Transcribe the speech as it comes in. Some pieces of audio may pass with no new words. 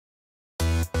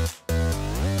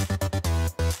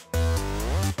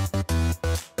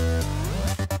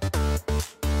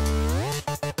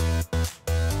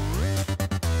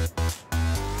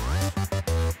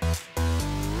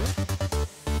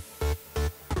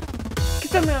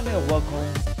What's up, man, and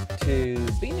welcome to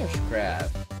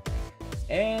BeanersCraft.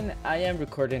 And I am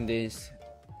recording this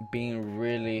being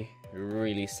really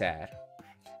sad.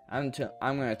 I'm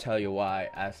gonna tell you why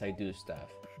as I do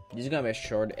stuff. This is gonna be a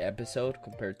short episode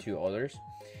compared to others,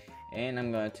 and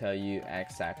I'm gonna tell you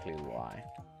exactly why.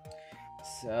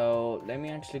 So let me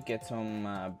actually get some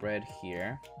bread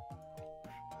here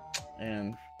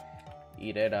and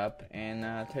eat it up and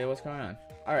tell you what's going on.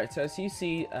 Alright, so as you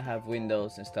see, I have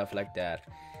windows and stuff like that.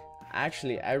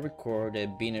 Actually, I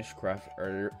recorded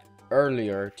BeanersCraft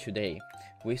earlier today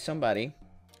with somebody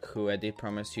who I did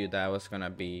promise you that I was gonna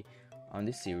be on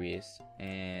this series,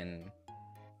 and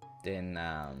then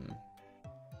I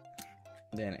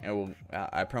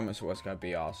promised it was gonna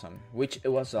be awesome, which it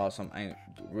was awesome. I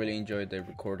really enjoyed the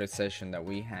recorded session that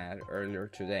we had earlier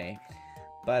today,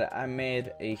 but I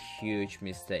made a huge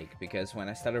mistake because when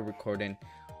I started recording,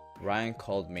 Ryan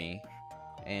called me,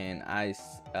 and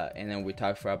and then we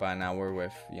talked for about an hour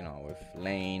with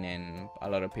Lane and a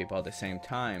lot of people at the same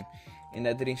time, and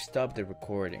that didn't stop the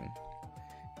recording.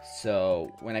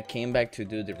 So when I came back to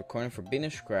do the recording for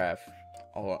BeanersCraft,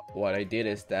 what I did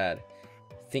is that,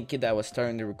 thinking that I was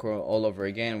starting the record all over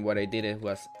again, what I did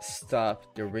was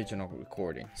stop the original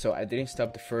recording. So I didn't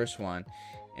stop the first one,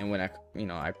 and when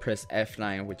I pressed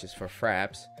F9, which is for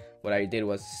fraps, what I did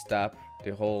was stop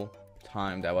the whole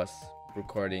time that I was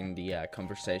recording the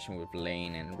conversation with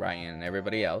Lane and Ryan and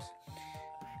everybody else,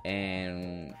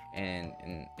 and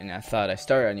I thought I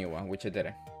started a new one, which I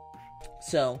didn't.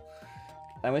 So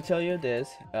I'm gonna tell you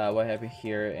this, what happened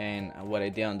here, and what I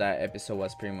did on that episode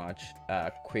was pretty much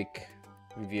a quick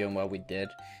review on what we did.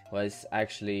 Was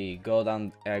actually go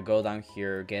down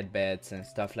here, get beds and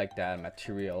stuff like that,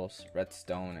 materials,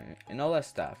 redstone, and all that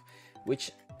stuff,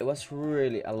 which it was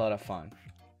really a lot of fun.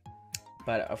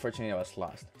 But unfortunately I was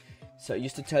lost. So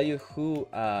just to tell you who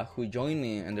joined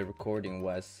me in the recording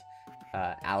was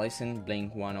Allison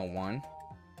Blink 101,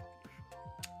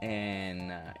 and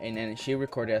then she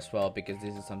recorded as well, because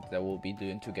this is something that we'll be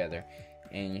doing together,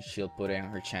 and she'll put it on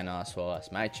her channel as well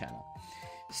as my channel.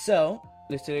 So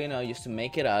literally, just to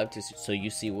make it up, so you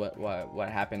see what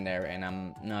happened there, and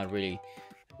I'm not really,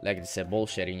 like I said,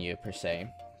 bullshitting you per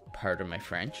se, pardon my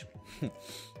French.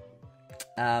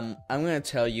 I'm gonna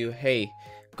tell you, hey,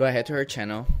 go ahead to her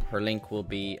channel. Her link will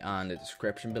be on the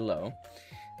description below,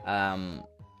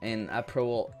 and I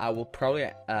will probably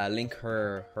link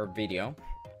the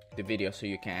video, so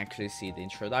you can actually see the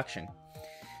introduction.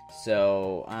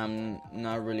 So I'm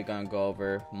not really gonna go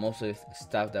over most of the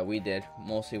stuff that we did.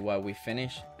 Mostly what we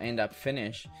end up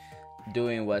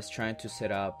doing was trying to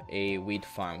set up a wheat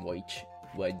farm, which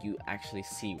what you actually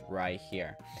see right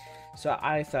here. So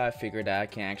I figured that I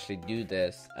can actually do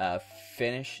this,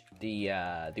 finish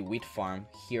the wheat farm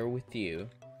here with you,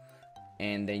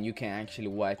 and then you can actually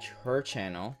watch her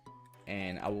channel,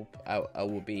 and it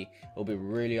will be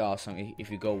really awesome if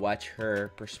you go watch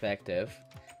her perspective.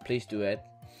 Please do it,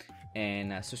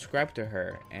 and subscribe to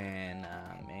her, and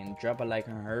drop a like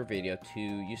on her video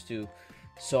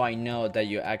so I know that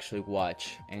you actually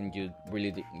watch and you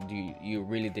really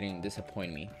didn't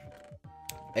disappoint me.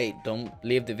 Hey, don't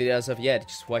leave the video as of yet,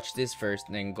 just watch this first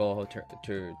and then go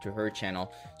to her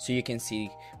channel so you can see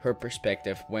her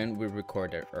perspective when we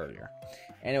recorded earlier.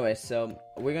 Anyway, so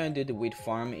we're gonna do the wheat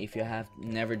farm if you have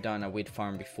never done a wheat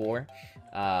farm before,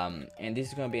 and this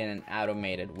is gonna be an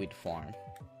automated wheat farm.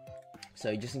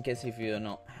 So just in case if you don't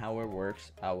know how it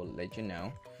works, I will let you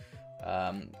know.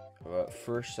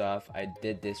 First off, I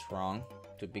did this wrong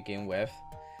to begin with,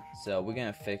 so we're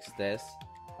gonna fix this.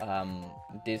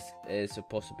 This is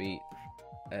supposed to be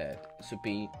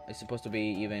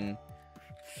even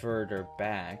further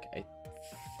back, I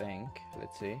think.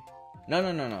 Let's see.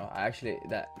 No. Actually,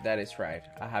 that is right.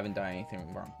 I haven't done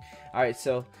anything wrong. All right.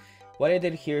 So what I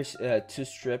did here is 2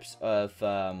 strips of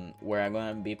where I'm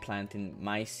gonna be planting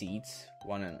my seeds,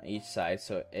 one on each side.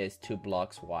 So it's 2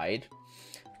 blocks wide.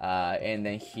 And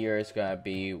then here is gonna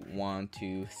be 1,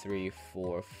 2, 3,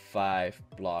 4, 5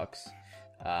 blocks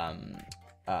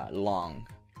long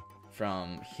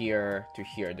from here to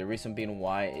here. The reason being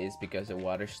why is because the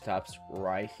water stops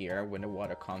right here when the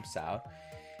water comes out,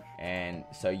 and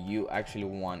so you actually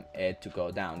want it to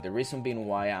go down. The reason being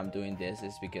why I'm doing this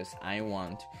is because I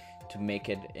want to make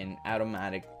it an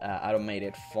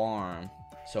automated farm,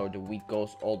 so the wheat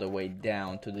goes all the way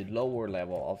down to the lower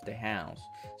level of the house,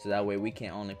 so that way we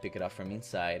can only pick it up from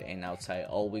inside, and outside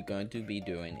all we're going to be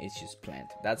doing is just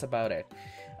plant. That's about it.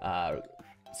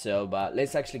 But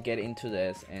let's actually get into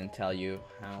this and tell you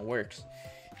how it works.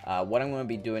 What I'm going to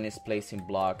be doing is placing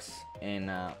blocks in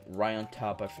right on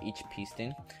top of each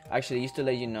piston. Actually, just to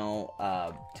let you know,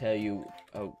 tell you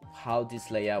how this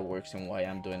layout works and why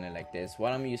I'm doing it like this.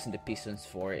 What I'm using the pistons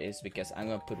for is because I'm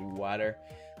going to put water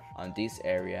on this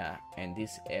area and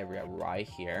this area right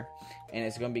here, and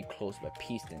it's going to be closed by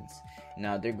pistons.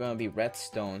 Now they're going to be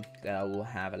redstone that will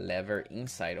have a lever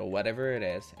inside or whatever it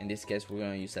is. In this case, we're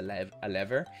going to use a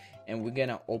lever, and we're going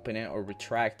to open it or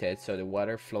retract it so the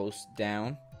water flows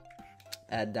down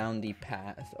the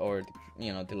path, or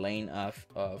you know, the lane of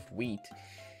wheat,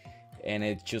 and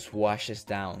it just washes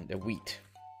down the wheat.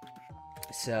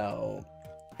 So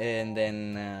and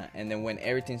then when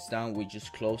everything's done, we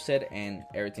just close it and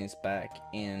everything's back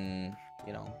in,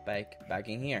 you know, back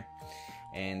in here,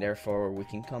 and therefore we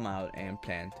can come out and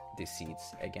plant the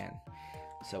seeds again.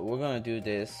 So we're gonna do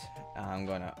this. I'm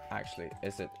gonna actually,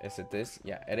 is it this?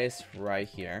 Yeah, it is right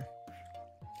here.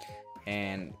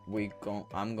 And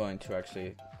I'm going to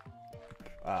actually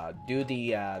do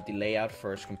the layout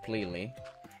first completely,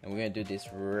 and we're gonna do this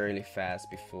really fast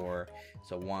before.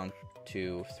 So 1,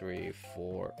 2, 3,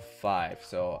 4, 5.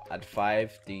 So at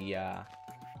 5, the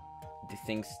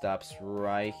thing stops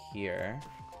right here.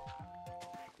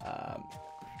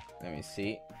 Let me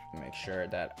see, make sure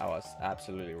that I was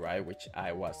absolutely right, which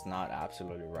I was not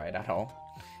absolutely right at all.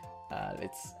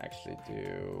 Let's actually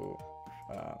do.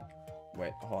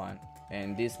 Wait, hold on.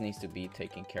 And this needs to be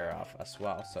taken care of as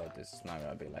well. So this is not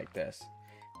gonna be like this.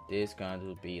 This is going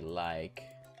to be like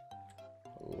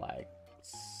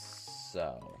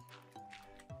so.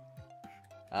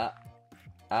 I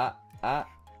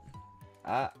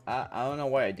don't know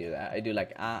why I do that. I do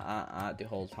like the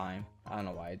whole time. I don't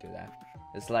know why I do that.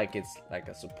 It's like a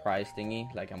surprise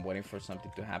thingy. Like I'm waiting for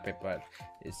something to happen, but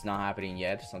it's not happening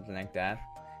yet. Something like that.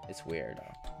 It's weird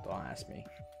though. Don't ask me.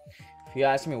 If you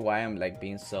ask me why I'm like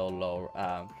being so low,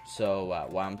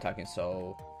 why I'm talking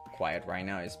so quiet right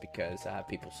now, is because I have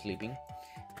people sleeping,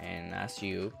 and as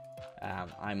you,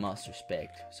 I must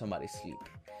respect somebody's sleep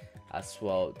as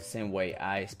well, the same way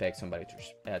I expect somebody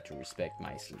to respect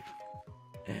my sleep.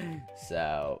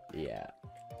 So yeah,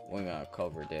 we're gonna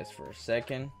cover this for a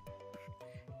second,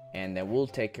 and then we'll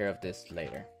take care of this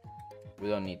later. We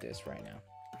don't need this right now.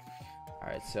 All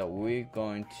right, so we're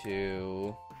going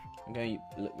to. I'm going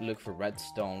to look for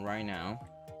redstone right now.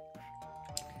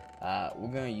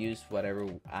 We're going to use whatever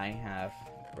I have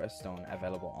redstone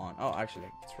available on. Oh, actually,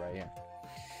 it's right here.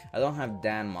 I don't have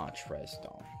that much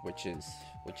redstone, which is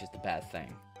the bad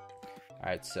thing. All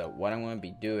right, so what I'm going to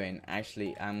be doing,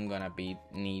 actually, I'm going to be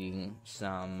needing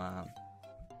some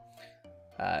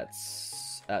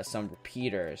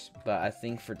repeaters, but I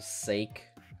think for the sake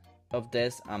of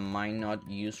this, I might not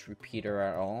use repeater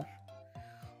at all.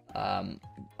 I'm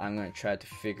gonna try to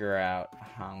figure out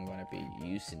how I'm gonna be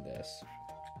using this.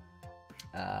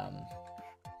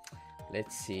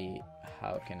 Let's see,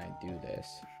 how can I do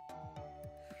this?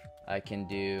 I can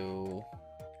do.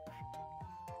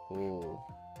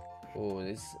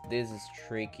 This is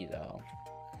tricky though,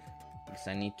 because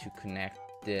I need to connect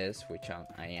this, which I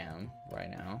am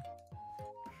right now,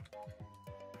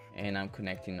 and I'm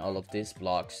connecting all of these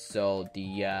blocks, so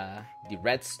the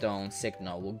redstone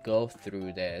signal will go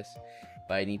through this,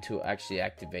 but I need to actually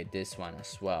activate this one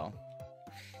as well.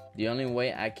 The only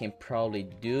way I can probably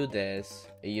do this,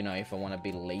 you know, if I want to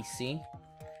be lazy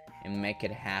and make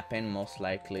it happen, most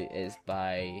likely is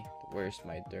by, where's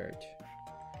my dirt?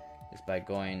 Is by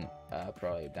going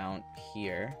probably down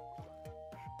here.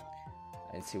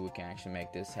 Let's see if we can actually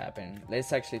make this happen.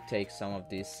 Let's actually take some of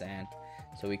this sand,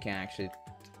 so we can actually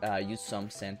use some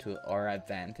sand to our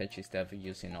advantage instead of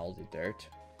using all the dirt.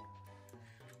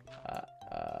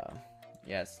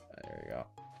 Yes, there we go.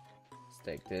 Let's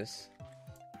take this,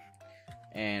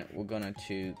 and we're going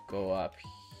to go up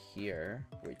here,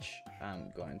 which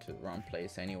I'm going to the wrong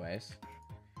place anyways.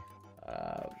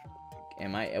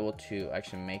 Am I able to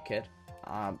actually make it?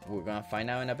 We're gonna find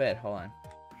out in a bit. Hold on.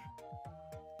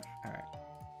 Alright.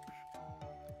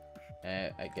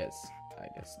 I guess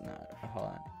not. Hold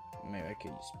on. Maybe I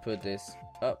could just put this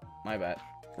up. My bad.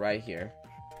 Right here.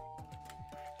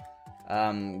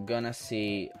 I'm gonna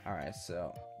see. Alright,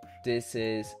 so this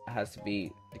has to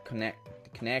be the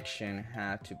connection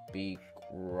had to be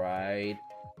right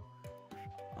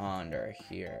under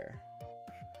here.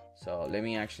 So let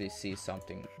me actually see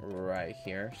something right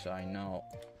here, so I know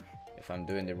if I'm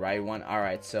doing the right one.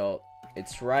 Alright, so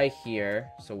it's right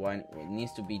here. So what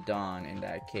needs to be done in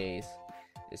that case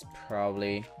is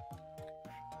probably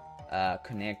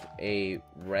connect a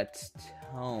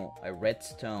redstone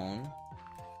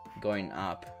going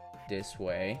up this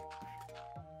way,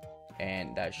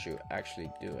 and that should actually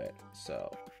do it.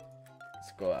 So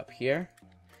let's go up here,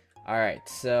 Alright,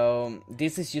 so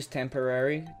this is just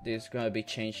temporary. This is gonna be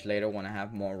changed later when I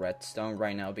have more redstone.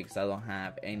 Right now, because I don't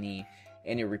have any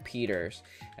repeaters.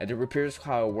 The repeaters,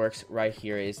 how it works right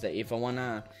here is that if I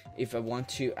want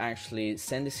to actually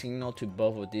send the signal to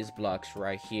both of these blocks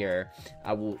right here,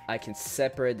 I can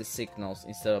separate the signals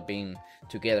instead of being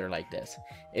together like this.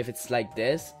 If it's like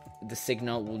this, the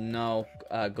signal will now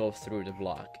go through the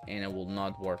block and it will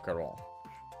not work at all.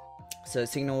 So the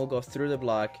signal will go through the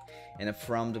block, and then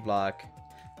from the block,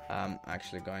 I'm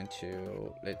actually going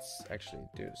to, let's actually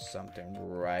do something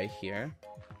right here.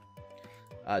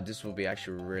 This will be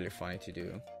actually really funny to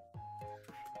do.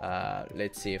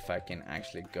 Let's see if I can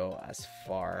actually go as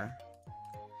far,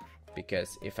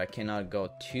 because if I cannot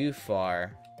go too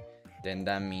far, then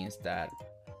that means that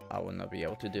I will not be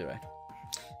able to do it.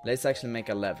 Let's actually make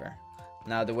a lever.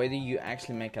 Now the way that you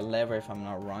actually make a lever, if I'm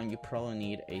not wrong, you probably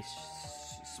need a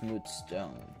smooth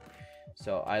stone.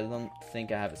 So I don't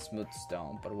think I have a smooth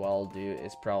stone, but what I'll do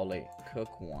is probably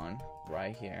cook one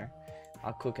right here.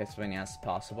 I'll cook as many as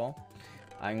possible.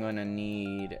 I'm gonna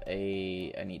need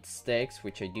I need sticks,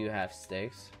 which I do have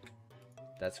sticks.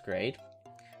 That's great.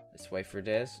 Let's wait for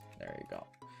this. There you go.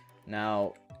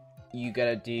 Now you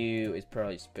gotta do is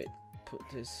probably put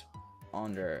this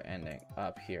under and then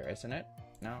up here, isn't it?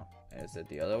 No, is it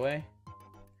the other way?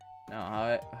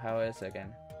 No, how is it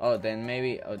again? Oh, then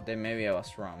maybe I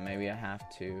was wrong. Maybe I have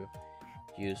to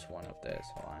use one of this.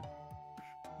 Hold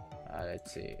on.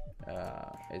 Let's see.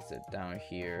 Is it down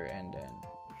here and then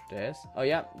this? Oh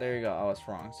yeah, there you go. I was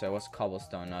wrong. So it was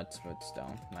cobblestone, not smooth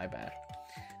stone. My bad.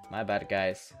 My bad,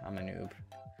 guys. I'm a noob.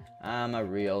 I'm a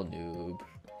real noob.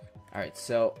 Alright,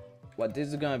 so what this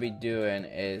is gonna be doing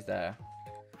is that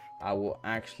I will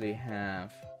actually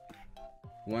have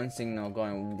one signal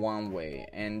going one way,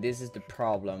 and this is the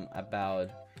problem about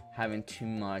having too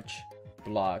much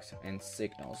blocks and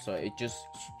signals, so it just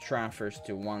transfers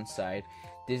to one side.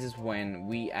 This is when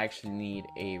we actually need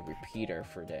a repeater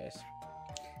for this.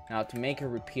 Now to make a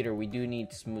repeater, we do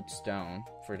need smooth stone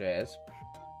for this.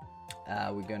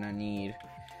 We're gonna need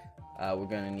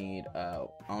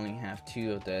only have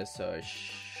 2 of this, so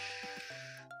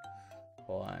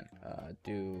hold on,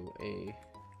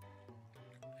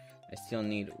 I still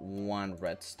need 1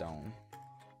 redstone,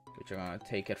 which I'm gonna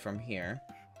take it from here.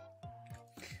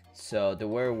 So the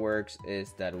way it works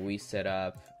is that we set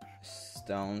up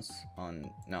stones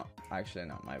on, no, actually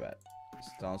no, my bad,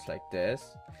 stones like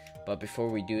this. But before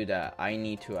we do that, I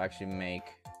need to actually make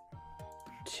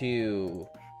 2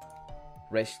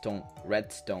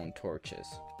 redstone torches,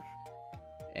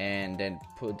 and then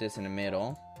put this in the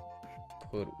middle,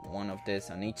 put 1 of this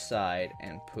on each side,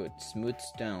 and put smooth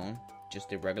stone, just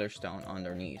the regular stone,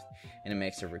 underneath, and it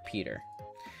makes a repeater.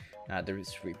 Now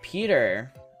this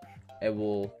repeater, it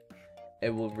will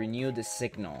renew the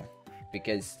signal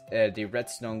because the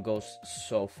redstone goes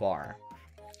so far.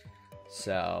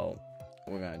 So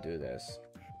we're gonna do this.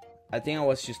 I think I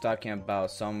was just talking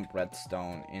about some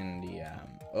redstone in the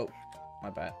oh, my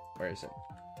bad, where is it?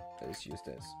 Let's use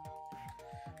this.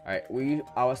 Alright,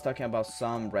 I was talking about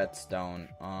some redstone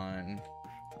on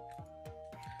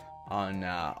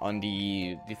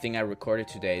the thing I recorded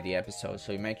today, the episode.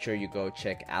 So make sure you go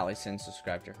check Allison,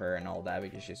 subscribe to her and all that,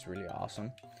 because she's really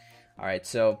awesome. Alright,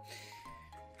 so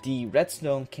the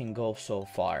redstone can go so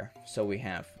far. So we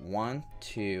have 1,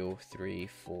 2, 3,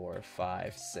 4,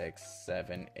 5, 6,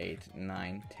 7, 8,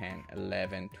 9, 10,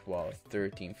 11, 12,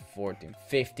 13, 14,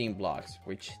 15 blocks,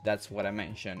 which that's what I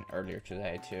mentioned earlier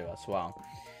today too as well.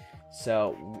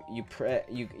 So you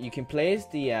can place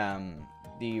the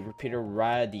repeater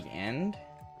right at the end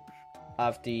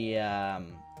of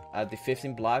the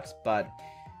 15 blocks, but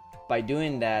by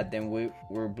doing that, then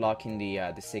we're blocking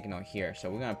the signal here. So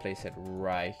we're gonna place it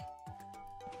right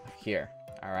here.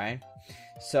 All right.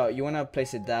 So you wanna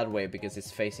place it that way because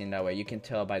it's facing that way. You can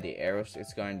tell by the arrows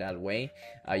it's going that way.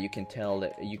 You can tell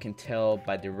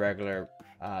by the regular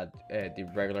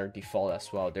default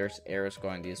as well. There's arrows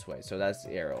going this way, so that's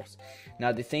the arrows.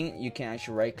 Now the thing, you can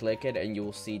actually right click it and you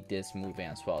will see this moving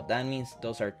as well. That means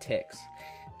those are ticks.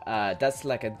 That's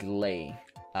like a delay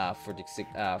for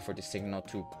the signal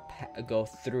to go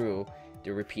through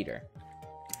the repeater.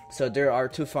 So there are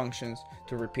 2 functions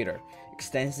to repeater: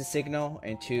 extends the signal,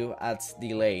 and 2, adds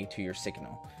delay to your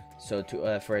signal, so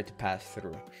for it to pass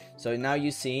through. So now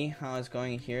you see how it's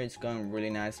going here. It's going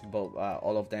really nice. Both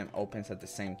all of them opens at the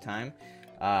same time.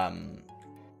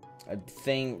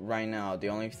 Thing right now, the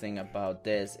only thing about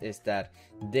this is that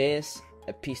this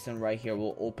piston right here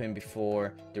will open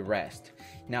before the rest.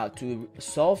 Now to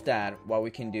solve that, what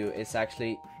we can do is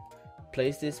actually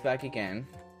place this back again,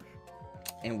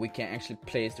 and we can actually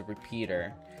place the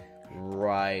repeater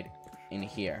right in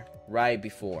here right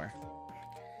before.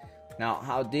 Now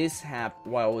how this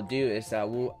what we'll do is that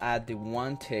we'll add the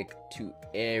 1 tick to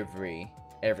every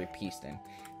piston.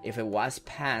 If it was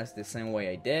passed the same way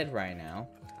I did right now,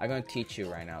 I'm gonna teach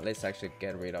you right now. Let's actually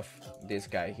get rid of this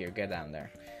guy here. Get down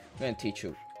there. I'm gonna teach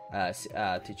you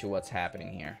what's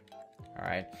happening here. All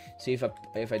right. So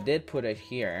if I did put it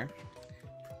here,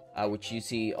 which you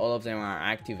see all of them are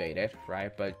activated,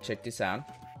 right? But check this out.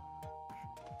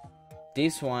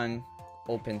 This one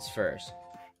opens first.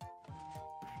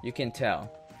 You can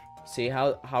tell. See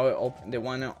how the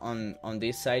one on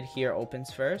this side here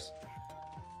opens first?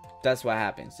 That's what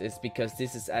happens. It's because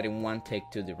this is adding 1 tick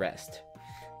to the rest.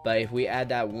 But if we add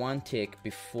that 1 tick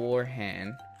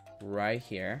beforehand, right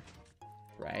here,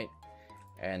 right,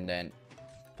 and then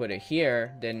put it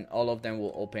here, then all of them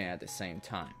will open at the same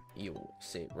time. You will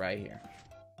see it right here.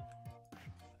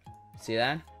 See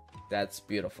that? That's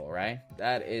beautiful, right?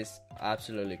 That is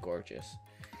absolutely gorgeous.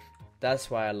 That's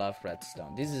why I love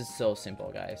redstone. This is so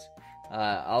simple, guys.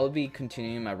 I'll be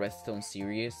continuing my redstone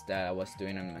series that I was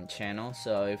doing on my channel.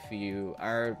 So if you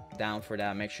are down for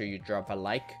that, make sure you drop a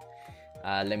like.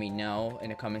 Let me know in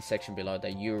the comment section below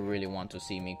that you really want to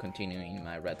see me continuing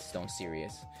my redstone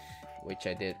series, which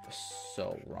I did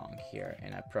so wrong here,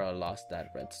 and I probably lost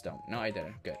that redstone. No, I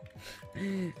didn't.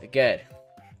 Good. Good.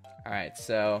 Alright,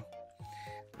 so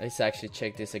let's actually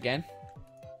check this again.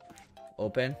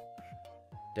 Open.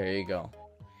 There you go.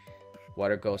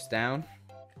 Water goes down.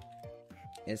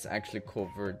 It's actually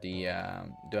covered the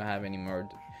do I have any more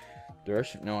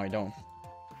dirt? No, I don't.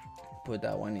 Put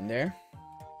that one in there.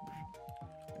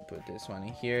 Put this one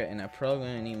in here, and I'm probably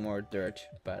gonna need more dirt,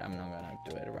 but I'm not gonna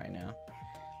do it right now.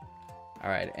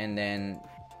 Alright, and then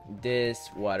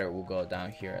this water will go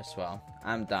down here as well.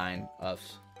 I'm dying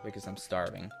because I'm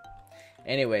starving.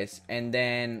 Anyways, and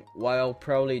then what I'll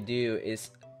probably do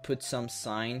is put some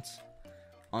signs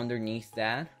underneath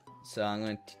that. So I'm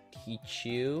going to teach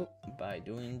you by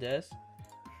doing this.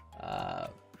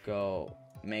 Go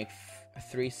make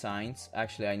 3 signs.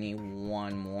 Actually, I need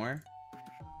 1 more.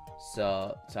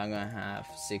 So I'm gonna have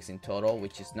 6 in total,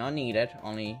 which is not needed,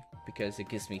 only because it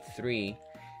gives me 3.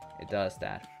 It does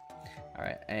that. All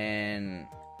right, and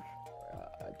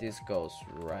this goes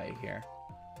right here.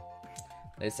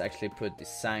 Let's actually put the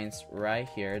signs right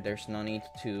here. There's no need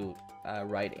to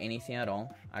write anything at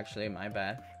all. Actually, my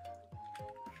bad.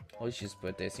 Let's just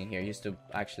put this in here just to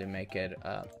actually make it.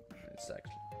 It's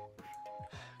actually.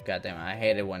 God damn it! I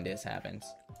hate it when this happens.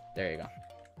 There you go.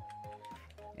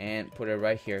 And put it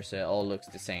right here so it all looks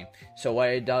the same. So what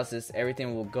it does is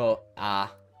everything will go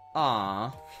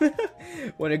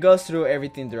when it goes through,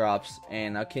 everything drops,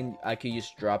 and I can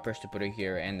use droppers to put it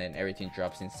here, and then everything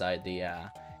drops inside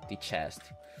the chest.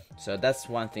 So that's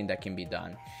one thing that can be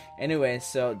done. Anyway,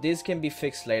 so this can be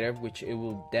fixed later, which it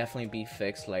will definitely be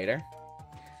fixed later.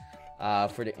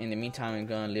 In the meantime, I'm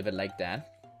gonna leave it like that.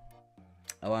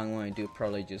 What I'm going to do,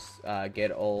 probably just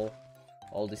get all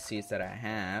the seeds that I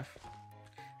have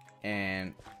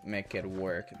and make it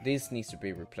work. This needs to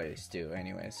be replaced too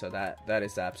anyway, so that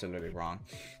is absolutely wrong.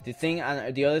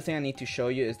 The other thing I need to show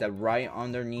you is that right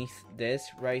underneath this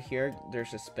right here,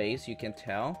 there's a space. You can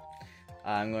tell.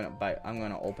 I'm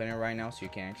gonna open it right now so you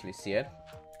can actually see it.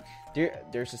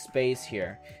 There's a space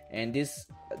here, and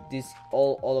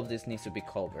all of this needs to be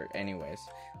covered anyways.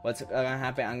 What's gonna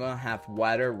happen, I'm gonna have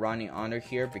water running under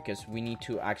here because we need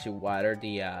to actually water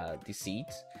the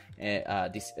seeds,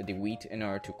 the wheat, in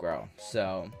order to grow.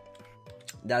 So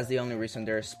that's the only reason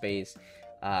there's space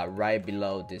right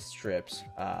below these strips,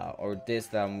 or this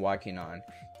that I'm walking on,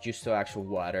 just to actually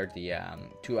water the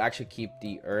to actually keep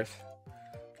the earth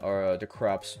or the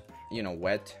crops,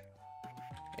 wet,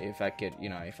 if I could,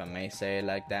 if I may say it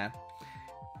like that,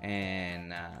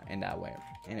 and in that way.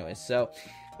 Anyway, so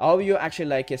I hope you actually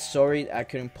like it. Sorry I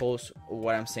couldn't post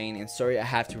what I'm saying, and sorry I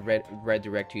have to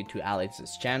redirect you to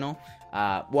Alex's channel.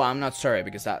 Well, I'm not sorry,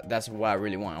 because that's what I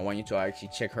really want. I want you to actually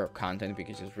check her content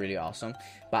because it's really awesome.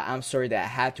 But I'm sorry that I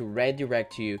had to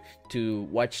redirect you to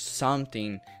watch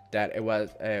something that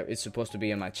it's supposed to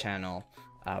be in my channel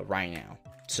right now.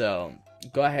 So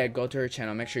go ahead, go to her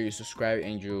channel, make sure you subscribe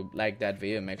and you like that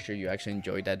video, make sure you actually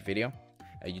enjoyed that video.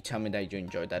 You tell me that you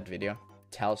enjoyed that video,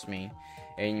 tells me,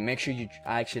 and make sure you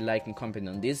actually like and comment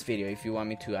on this video if you want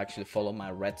me to actually follow my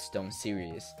redstone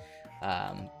series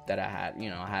that I had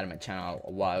on my channel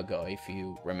a while ago, if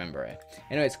you remember it.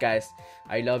 Anyways, guys,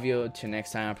 I love you. Till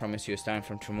next time, I promise you, starting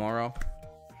from tomorrow,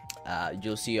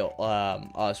 you'll see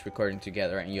us recording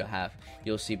together, and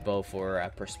you'll see both our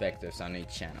perspectives on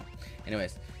each channel.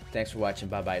 Anyways, thanks for watching.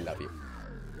 Bye bye. Love you.